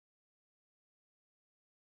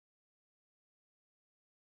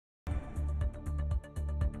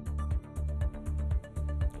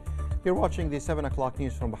You're watching the 7 o'clock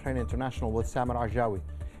news from Bahrain International with Samar Ajawi.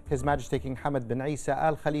 His Majesty King Hamad bin Isa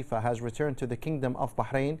Al Khalifa has returned to the Kingdom of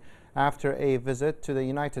Bahrain after a visit to the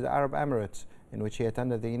United Arab Emirates, in which he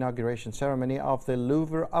attended the inauguration ceremony of the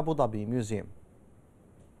Louvre Abu Dhabi Museum.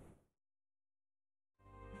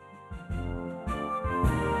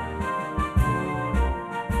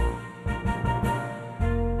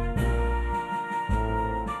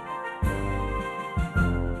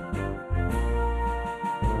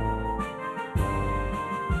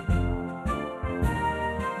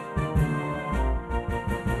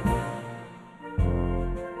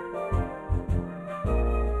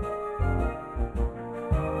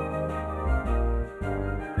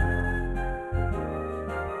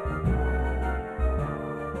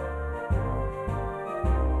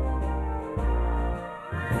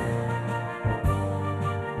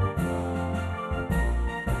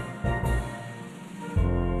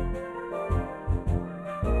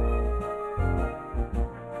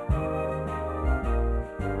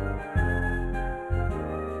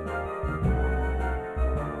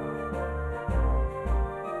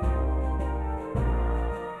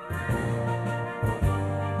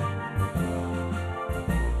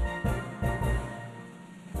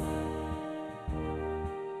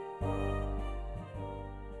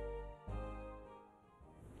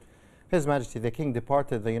 His Majesty the King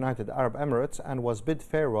departed the United Arab Emirates and was bid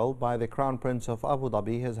farewell by the Crown Prince of Abu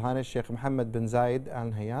Dhabi, His Highness Sheikh Mohammed bin Zayed Al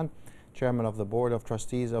Nahyan, Chairman of the Board of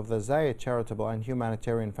Trustees of the Zayed Charitable and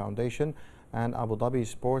Humanitarian Foundation, and Abu Dhabi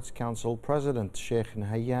Sports Council President Sheikh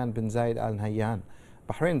Nahyan bin Zayed Al Nahyan.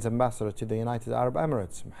 Bahrain's ambassador to the United Arab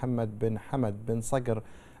Emirates, Mohammed bin Hamad bin Sagr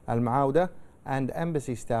Al Maouda, and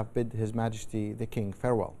embassy staff bid His Majesty the King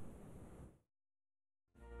farewell.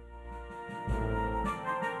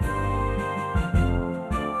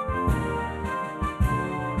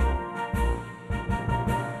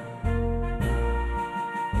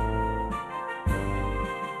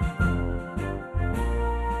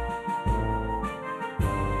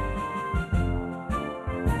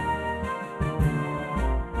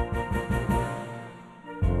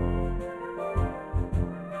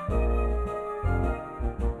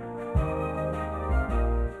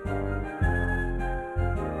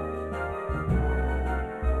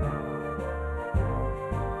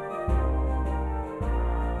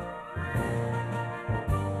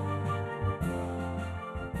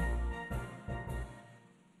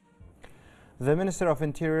 The Minister of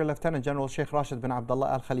Interior, Lieutenant General Sheikh Rashid bin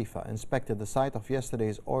Abdullah Al Khalifa, inspected the site of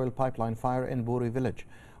yesterday's oil pipeline fire in Buri village,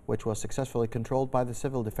 which was successfully controlled by the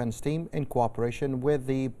Civil Defense Team in cooperation with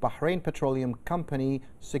the Bahrain Petroleum Company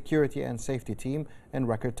Security and Safety Team in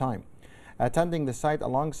record time. Attending the site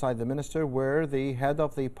alongside the Minister were the head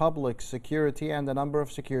of the Public Security and a number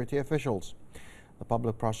of security officials. The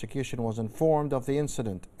public prosecution was informed of the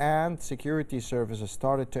incident, and security services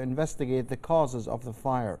started to investigate the causes of the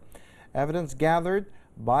fire. Evidence gathered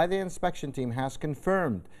by the inspection team has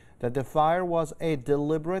confirmed that the fire was a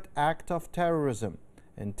deliberate act of terrorism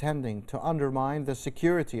intending to undermine the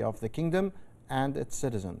security of the kingdom and its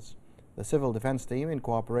citizens. The Civil Defense Team, in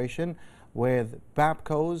cooperation with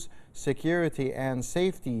BAPCO's Security and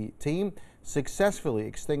Safety Team, successfully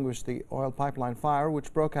extinguished the oil pipeline fire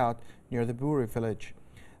which broke out near the Buri village.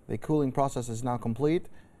 The cooling process is now complete,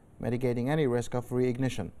 mitigating any risk of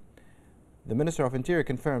reignition. The Minister of Interior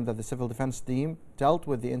confirmed that the Civil Defense Team dealt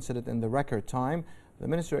with the incident in the record time. The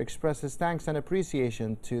Minister expressed his thanks and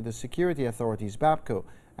appreciation to the security authorities, BAPCO,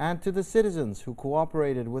 and to the citizens who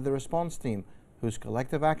cooperated with the response team, whose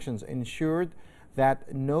collective actions ensured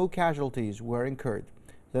that no casualties were incurred.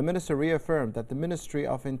 The Minister reaffirmed that the Ministry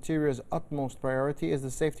of Interior's utmost priority is the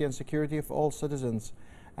safety and security of all citizens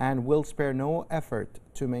and will spare no effort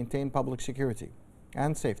to maintain public security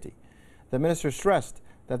and safety. The Minister stressed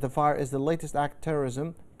that the fire is the latest act of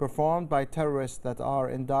terrorism performed by terrorists that are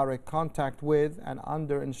in direct contact with and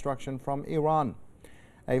under instruction from Iran.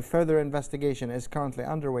 A further investigation is currently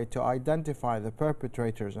underway to identify the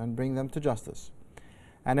perpetrators and bring them to justice.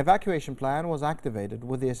 An evacuation plan was activated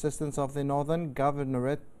with the assistance of the Northern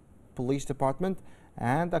Governorate Police Department,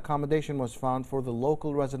 and accommodation was found for the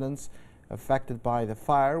local residents affected by the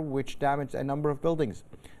fire, which damaged a number of buildings.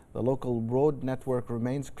 The local road network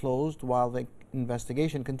remains closed while the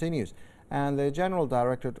investigation continues, and the General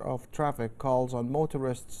Directorate of Traffic calls on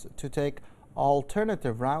motorists to take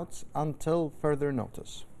alternative routes until further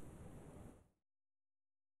notice.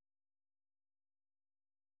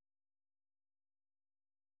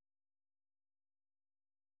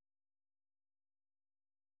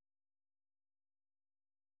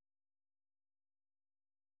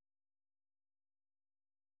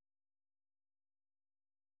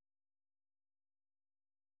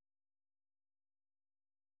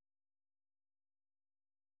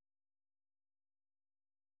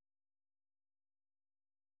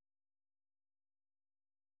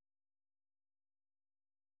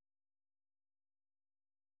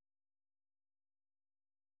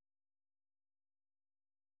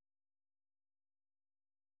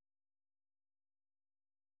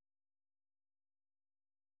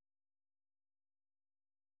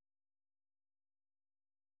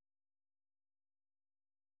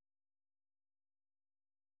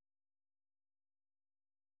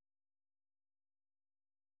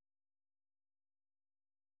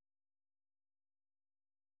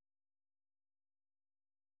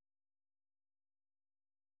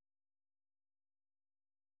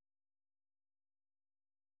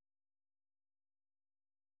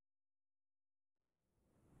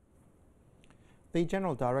 The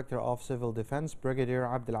General Director of Civil Defense, Brigadier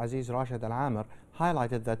Abdulaziz Rashid Al-Amir,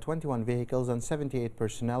 highlighted that 21 vehicles and 78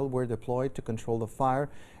 personnel were deployed to control the fire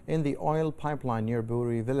in the oil pipeline near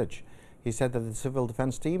Buri village. He said that the civil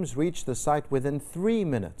defense teams reached the site within 3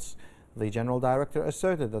 minutes. The General Director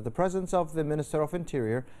asserted that the presence of the Minister of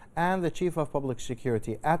Interior and the Chief of Public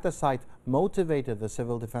Security at the site motivated the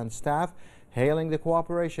civil defense staff, hailing the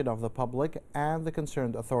cooperation of the public and the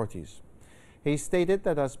concerned authorities. He stated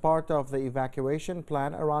that as part of the evacuation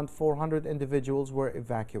plan, around 400 individuals were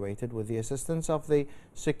evacuated with the assistance of the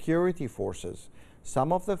security forces.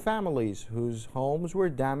 Some of the families whose homes were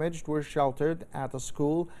damaged were sheltered at a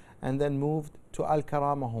school and then moved to Al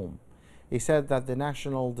Karama home. He said that the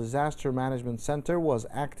National Disaster Management Center was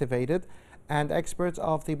activated and experts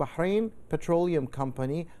of the Bahrain Petroleum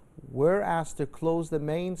Company were asked to close the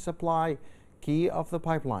main supply key of the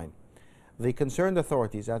pipeline. The concerned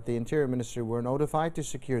authorities at the Interior Ministry were notified to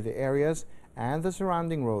secure the areas and the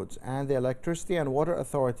surrounding roads, and the Electricity and Water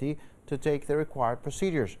Authority to take the required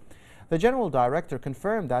procedures. The General Director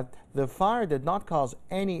confirmed that the fire did not cause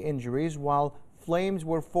any injuries, while flames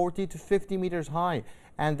were 40 to 50 meters high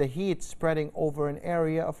and the heat spreading over an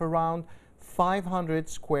area of around 500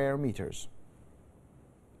 square meters.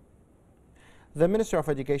 The Minister of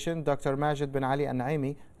Education, Dr. Majid bin Ali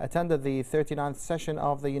Al-Naimi, attended the 39th session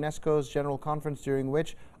of the UNESCO's General Conference, during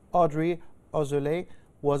which Audrey Azoulay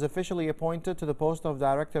was officially appointed to the post of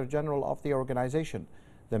Director General of the organization.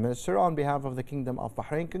 The Minister, on behalf of the Kingdom of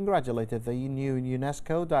Bahrain, congratulated the new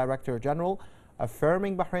UNESCO Director General,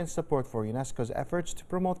 affirming Bahrain's support for UNESCO's efforts to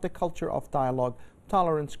promote the culture of dialogue,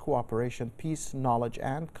 tolerance, cooperation, peace, knowledge,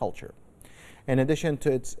 and culture. In addition to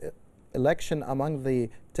its election among the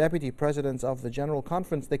deputy presidents of the General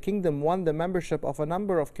Conference, the Kingdom won the membership of a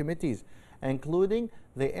number of committees, including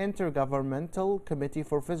the Intergovernmental Committee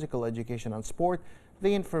for Physical Education and Sport,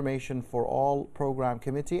 the Information for All Program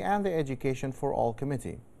Committee, and the Education for All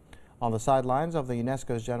Committee. On the sidelines of the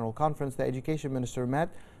UNESCO's General Conference, the Education Minister met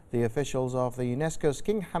the officials of the UNESCO's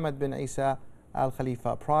King Hamad bin Isa Al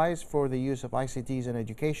Khalifa Prize for the use of ICTs in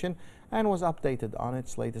education and was updated on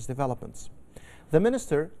its latest developments. The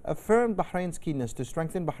Minister affirmed Bahrain's keenness to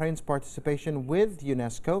strengthen Bahrain's participation with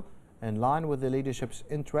UNESCO in line with the leadership's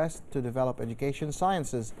interest to develop education,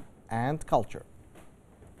 sciences, and culture.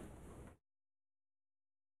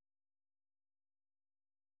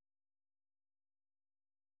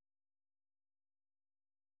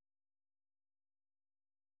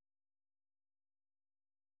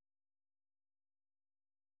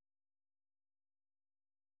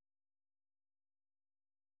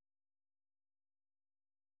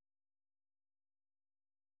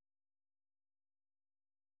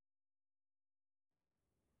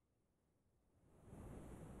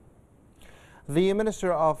 The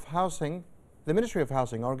Ministry of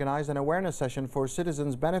Housing organized an awareness session for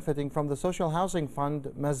citizens benefiting from the Social Housing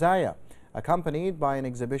Fund Mazaya, accompanied by an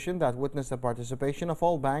exhibition that witnessed the participation of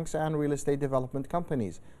all banks and real estate development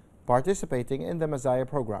companies participating in the Mazaya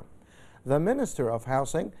program. The Minister of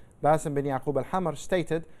Housing, Bassem bin Yaqub Al-Hamar,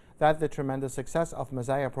 stated that the tremendous success of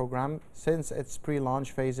Mazaya program since its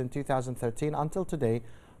pre-launch phase in 2013 until today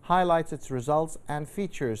highlights its results and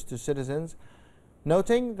features to citizens,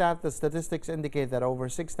 noting that the statistics indicate that over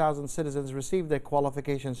 6,000 citizens received a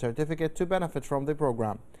qualification certificate to benefit from the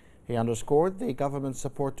program. He underscored the government's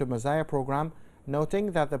support to Mazaya program,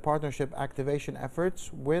 noting that the partnership activation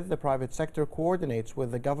efforts with the private sector coordinates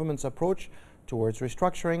with the government's approach towards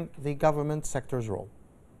restructuring the government sector's role.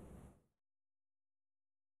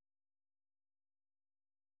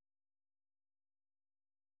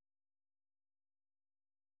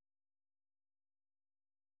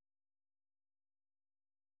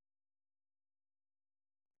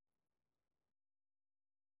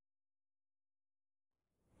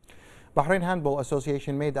 Bahrain Handball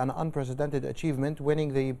Association made an unprecedented achievement,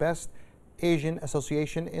 winning the Best Asian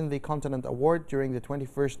Association in the Continent Award during the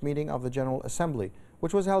 21st meeting of the General Assembly,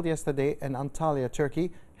 which was held yesterday in Antalya,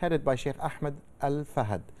 Turkey, headed by Sheikh Ahmed Al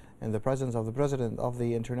Fahad, in the presence of the President of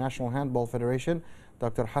the International Handball Federation,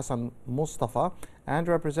 Dr. Hassan Mustafa, and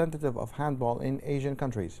representative of handball in Asian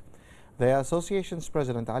countries. The association's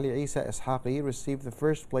President Ali Isa Ishaqi received the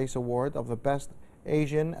first place award of the Best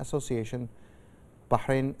Asian Association.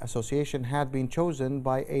 Bahrain Association had been chosen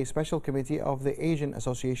by a special committee of the Asian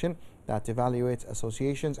Association that evaluates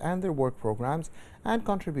associations and their work programs and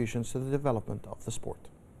contributions to the development of the sport.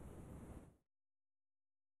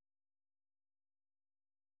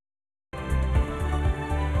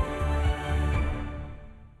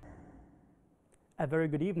 A very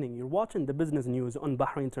good evening. You're watching the business news on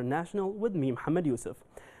Bahrain International with me, Mohammed Yusuf.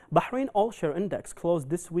 Bahrain All-Share Index closed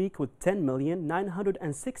this week with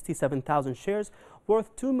 10,967,000 shares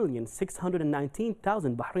worth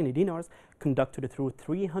 2,619,000 Bahraini dinars conducted through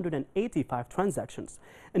 385 transactions.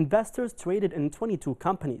 Investors traded in 22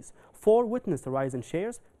 companies. 4 witnessed a rise in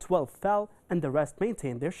shares, 12 fell, and the rest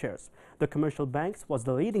maintained their shares. The commercial banks was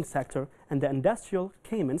the leading sector, and the industrial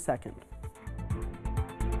came in second.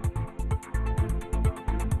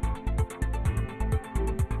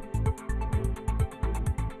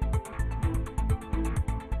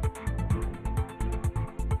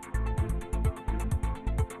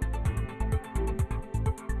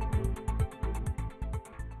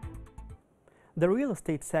 The real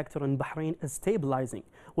estate sector in Bahrain is stabilizing,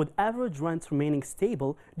 with average rents remaining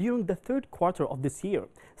stable during the third quarter of this year.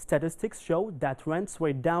 Statistics show that rents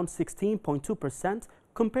were down 16.2%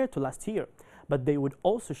 compared to last year, but they would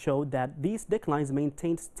also show that these declines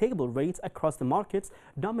maintained stable rates across the markets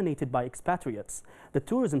dominated by expatriates. The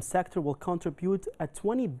tourism sector will contribute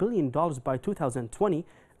 $20 billion by 2020,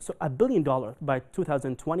 so $1 billion by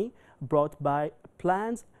 2020, brought by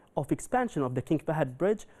plans of expansion of the King Fahd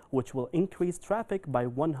Bridge, which will increase traffic by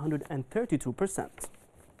 132%.